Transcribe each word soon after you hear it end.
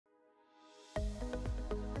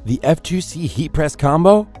The F2C heat press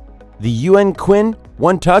combo? The UN Quinn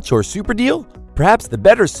One Touch or Super Deal? Perhaps the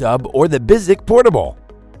Better Sub or the Bizik Portable?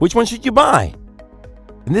 Which one should you buy?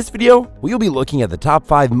 In this video, we'll be looking at the top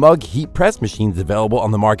 5 mug heat press machines available on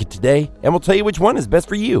the market today, and we'll tell you which one is best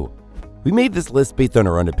for you. We made this list based on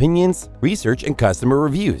our own opinions, research, and customer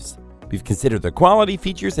reviews. We've considered the quality,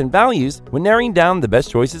 features, and values when narrowing down the best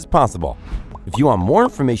choices possible. If you want more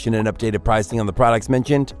information and updated pricing on the products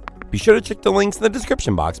mentioned, be sure to check the links in the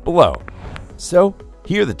description box below. So,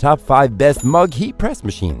 here are the top 5 best mug heat press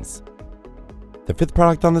machines. The 5th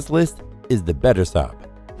product on this list is the Better Sub.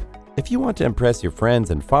 If you want to impress your friends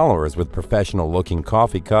and followers with professional-looking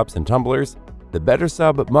coffee cups and tumblers, the Better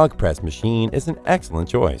Sub mug press machine is an excellent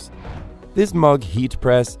choice. This mug heat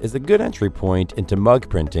press is a good entry point into mug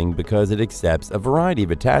printing because it accepts a variety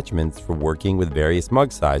of attachments for working with various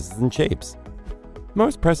mug sizes and shapes.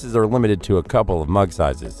 Most presses are limited to a couple of mug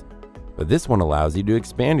sizes, but this one allows you to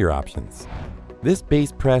expand your options. This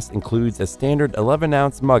base press includes a standard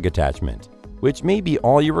 11-ounce mug attachment, which may be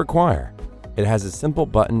all you require. It has a simple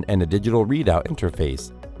button and a digital readout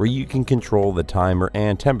interface where you can control the timer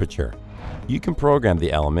and temperature. You can program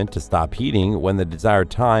the element to stop heating when the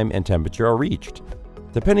desired time and temperature are reached.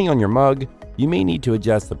 Depending on your mug, you may need to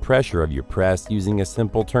adjust the pressure of your press using a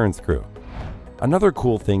simple turn screw. Another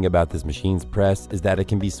cool thing about this machine's press is that it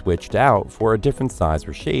can be switched out for a different size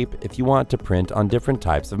or shape if you want to print on different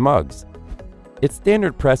types of mugs. Its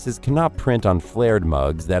standard presses cannot print on flared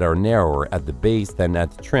mugs that are narrower at the base than at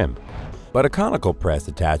the trim, but a conical press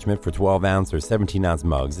attachment for 12-ounce or 17-ounce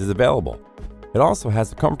mugs is available. It also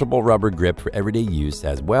has a comfortable rubber grip for everyday use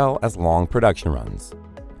as well as long production runs.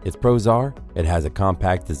 Its pros are, it has a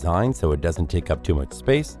compact design so it doesn't take up too much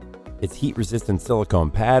space, its heat-resistant silicone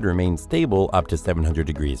pad remains stable up to 700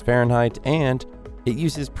 degrees Fahrenheit, and it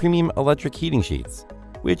uses premium electric heating sheets,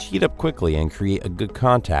 which heat up quickly and create a good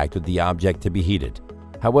contact with the object to be heated.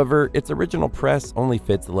 However, its original press only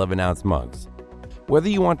fits 11-ounce mugs. Whether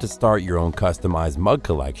you want to start your own customized mug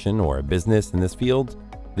collection or a business in this field,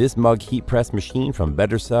 this mug heat press machine from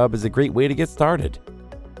Better Sub is a great way to get started.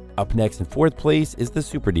 Up next in 4th place is the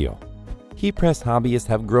Super Deal. Heat press hobbyists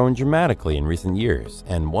have grown dramatically in recent years,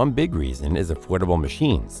 and one big reason is affordable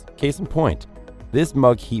machines. Case in point, this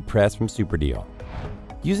mug heat press from Super Deal.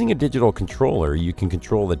 Using a digital controller, you can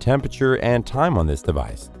control the temperature and time on this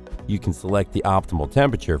device. You can select the optimal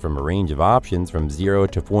temperature from a range of options from 0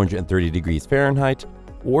 to 430 degrees Fahrenheit,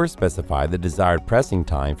 or specify the desired pressing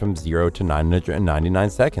time from 0 to 999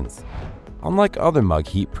 seconds. Unlike other mug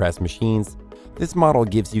heat press machines, this model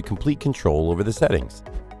gives you complete control over the settings.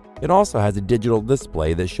 It also has a digital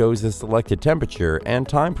display that shows the selected temperature and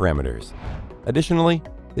time parameters. Additionally,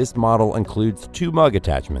 this model includes 2 mug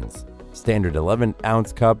attachments, standard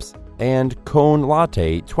 11-ounce cups and cone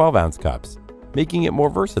latte 12-ounce cups, making it more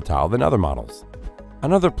versatile than other models.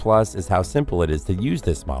 Another plus is how simple it is to use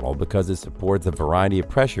this model because it supports a variety of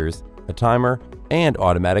pressures, a timer, and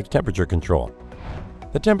automatic temperature control.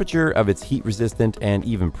 The temperature of its heat-resistant and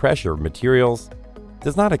even pressure materials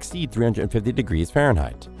does not exceed 350 degrees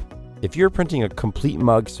Fahrenheit. If you're printing a complete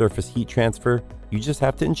mug surface heat transfer, you just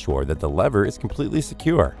have to ensure that the lever is completely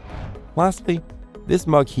secure. Lastly, this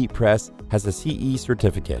mug heat press has a CE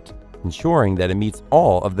certificate, ensuring that it meets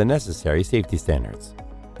all of the necessary safety standards.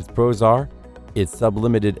 Its pros are, its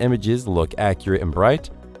sublimated images look accurate and bright,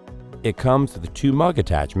 it comes with 2 mug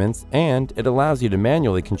attachments, and it allows you to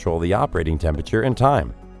manually control the operating temperature and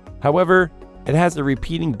time. However, it has a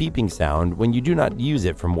repeating beeping sound when you do not use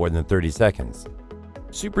it for more than 30 seconds.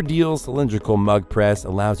 Super Deal's cylindrical mug press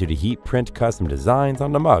allows you to heat print custom designs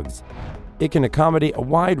onto mugs. It can accommodate a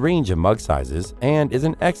wide range of mug sizes and is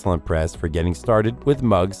an excellent press for getting started with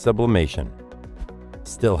mug sublimation.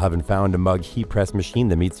 Still haven't found a mug heat press machine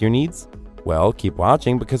that meets your needs? Well, keep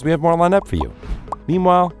watching because we have more lined up for you.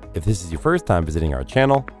 Meanwhile, if this is your first time visiting our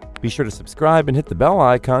channel, be sure to subscribe and hit the bell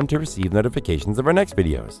icon to receive notifications of our next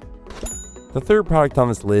videos. The 3rd product on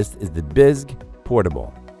this list is the Bizik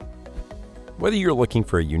Portable. Whether you're looking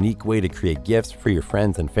for a unique way to create gifts for your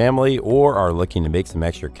friends and family or are looking to make some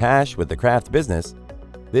extra cash with the craft business,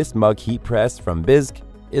 this mug heat press from Bizik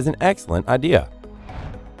is an excellent idea.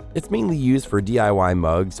 It's mainly used for DIY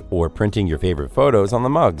mugs or printing your favorite photos on the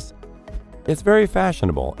mugs. It's very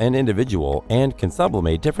fashionable and individual and can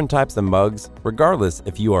sublimate different types of mugs regardless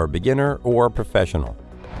if you are a beginner or a professional.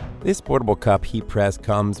 This portable cup heat press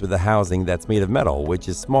comes with a housing that's made of metal, which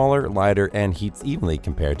is smaller, lighter, and heats evenly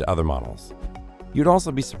compared to other models. You'd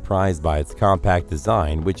also be surprised by its compact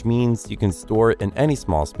design, which means you can store it in any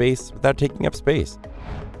small space without taking up space.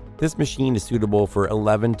 This machine is suitable for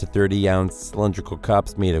 11 to 30 ounce cylindrical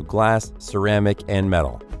cups made of glass, ceramic, and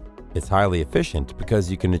metal. It's highly efficient because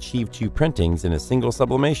you can achieve 2 printings in a single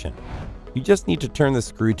sublimation. You just need to turn the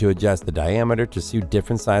screw to adjust the diameter to suit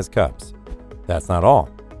different size cups. That's not all.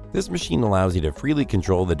 This machine allows you to freely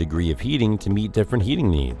control the degree of heating to meet different heating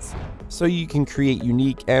needs, so you can create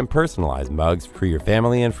unique and personalized mugs for your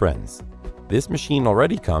family and friends. This machine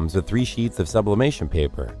already comes with 3 sheets of sublimation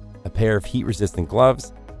paper, a pair of heat-resistant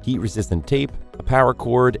gloves, heat-resistant tape, a power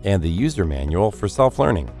cord, and the user manual for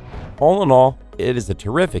self-learning. All in all, it is a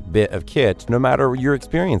terrific bit of kit no matter your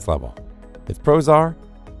experience level. Its pros are,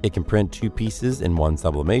 it can print 2 pieces in one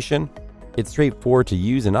sublimation, it's straightforward to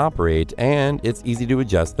use and operate, and it's easy to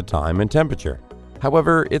adjust the time and temperature.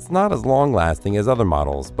 However, it's not as long-lasting as other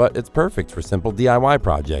models, but it's perfect for simple DIY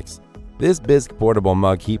projects. This bisque portable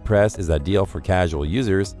mug heat press is ideal for casual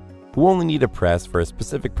users who only need a press for a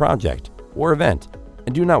specific project or event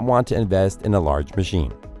and do not want to invest in a large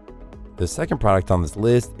machine. The second product on this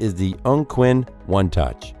list is the Unquin One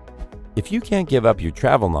Touch. If you can't give up your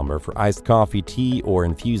travel number for iced coffee, tea, or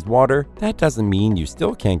infused water, that doesn't mean you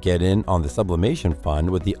still can't get in on the sublimation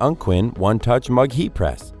fun with the Unquin One Touch Mug Heat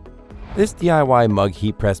Press. This DIY mug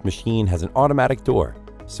heat press machine has an automatic door,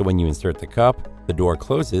 so when you insert the cup, the door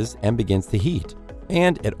closes and begins to heat,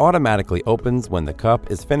 and it automatically opens when the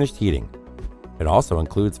cup is finished heating. It also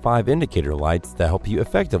includes 5 indicator lights that help you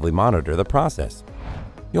effectively monitor the process.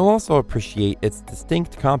 You'll also appreciate its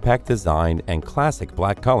distinct compact design and classic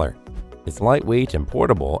black color. It's lightweight and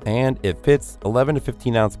portable, and it fits 11 to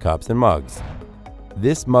 15 ounce cups and mugs.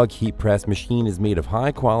 This mug heat press machine is made of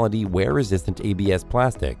high-quality, wear-resistant ABS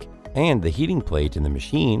plastic, and the heating plate in the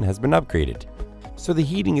machine has been upgraded, so the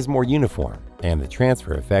heating is more uniform and the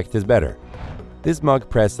transfer effect is better. This mug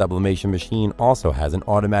press sublimation machine also has an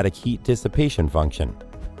automatic heat dissipation function.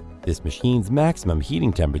 This machine's maximum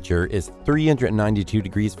heating temperature is 392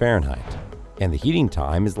 degrees Fahrenheit, and the heating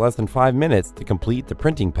time is less than 5 minutes to complete the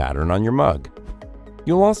printing pattern on your mug.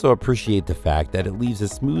 You'll also appreciate the fact that it leaves a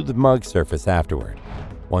smooth mug surface afterward.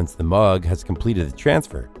 Once the mug has completed the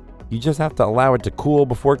transfer, you just have to allow it to cool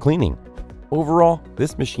before cleaning. Overall,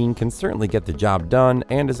 this machine can certainly get the job done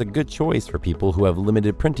and is a good choice for people who have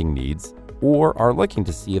limited printing needs or are looking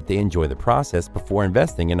to see if they enjoy the process before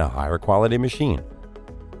investing in a higher quality machine.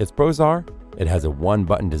 Its pros are, it has a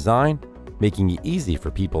one-button design, making it easy for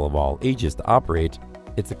people of all ages to operate.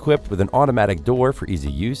 It's equipped with an automatic door for easy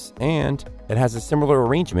use, and it has a similar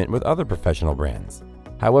arrangement with other professional brands.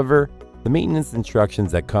 However, the maintenance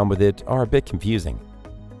instructions that come with it are a bit confusing.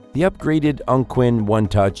 The upgraded Unquin One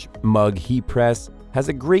Touch Mug Heat Press has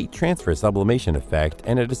a great transfer sublimation effect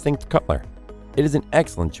and a distinct color. It is an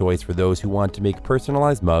excellent choice for those who want to make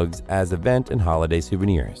personalized mugs as event and holiday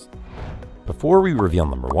souvenirs. Before we reveal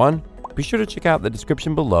number 1, be sure to check out the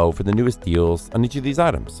description below for the newest deals on each of these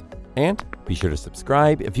items. And be sure to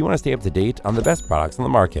subscribe if you want to stay up to date on the best products on the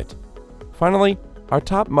market. Finally, our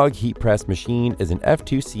top mug heat press machine is an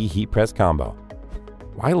F2C heat press combo.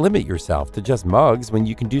 Why limit yourself to just mugs when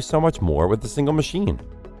you can do so much more with a single machine?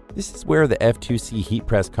 This is where the F2C heat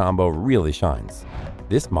press combo really shines.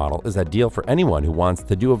 This model is ideal for anyone who wants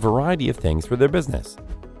to do a variety of things for their business.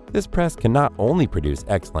 This press can not only produce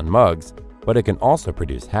excellent mugs, but it can also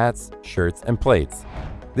produce hats, shirts, and plates.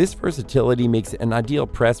 This versatility makes it an ideal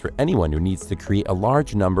press for anyone who needs to create a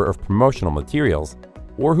large number of promotional materials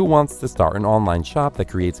or who wants to start an online shop that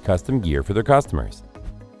creates custom gear for their customers.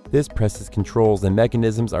 This press's controls and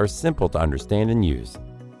mechanisms are simple to understand and use.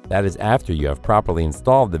 That is after you have properly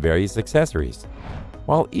installed the various accessories.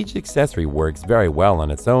 While each accessory works very well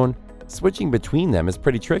on its own, switching between them is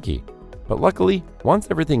pretty tricky. But luckily, once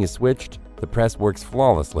everything is switched, the press works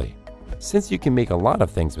flawlessly. Since you can make a lot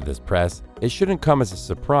of things with this press, it shouldn't come as a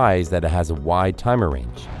surprise that it has a wide timer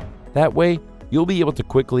range. That way, you'll be able to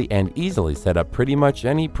quickly and easily set up pretty much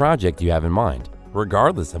any project you have in mind,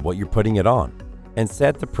 regardless of what you're putting it on, and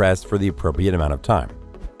set the press for the appropriate amount of time.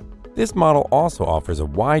 This model also offers a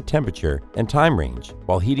wide temperature and time range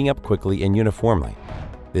while heating up quickly and uniformly.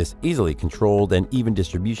 This easily controlled and even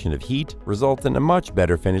distribution of heat results in a much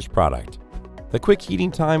better finished product. The quick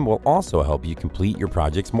heating time will also help you complete your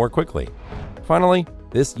projects more quickly. Finally,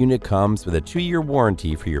 this unit comes with a 2-year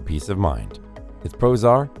warranty for your peace of mind. Its pros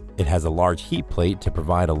are, it has a large heat plate to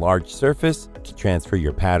provide a large surface to transfer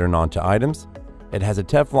your pattern onto items. It has a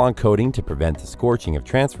Teflon coating to prevent the scorching of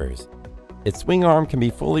transfers. Its swing arm can be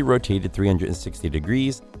fully rotated 360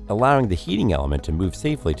 degrees, allowing the heating element to move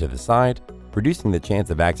safely to the side, reducing the chance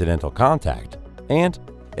of accidental contact. And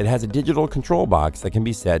it has a digital control box that can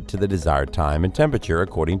be set to the desired time and temperature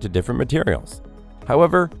according to different materials.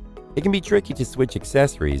 However, it can be tricky to switch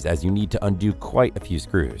accessories as you need to undo quite a few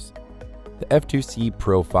screws. The F2C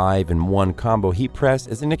Pro 5-in-1 Combo Heat Press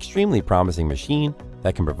is an extremely promising machine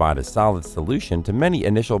that can provide a solid solution to many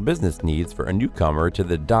initial business needs for a newcomer to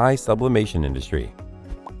the dye sublimation industry.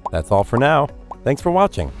 That's all for now. Thanks for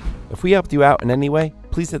watching. If we helped you out in any way,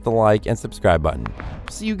 please hit the like and subscribe button.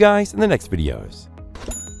 See you guys in the next videos.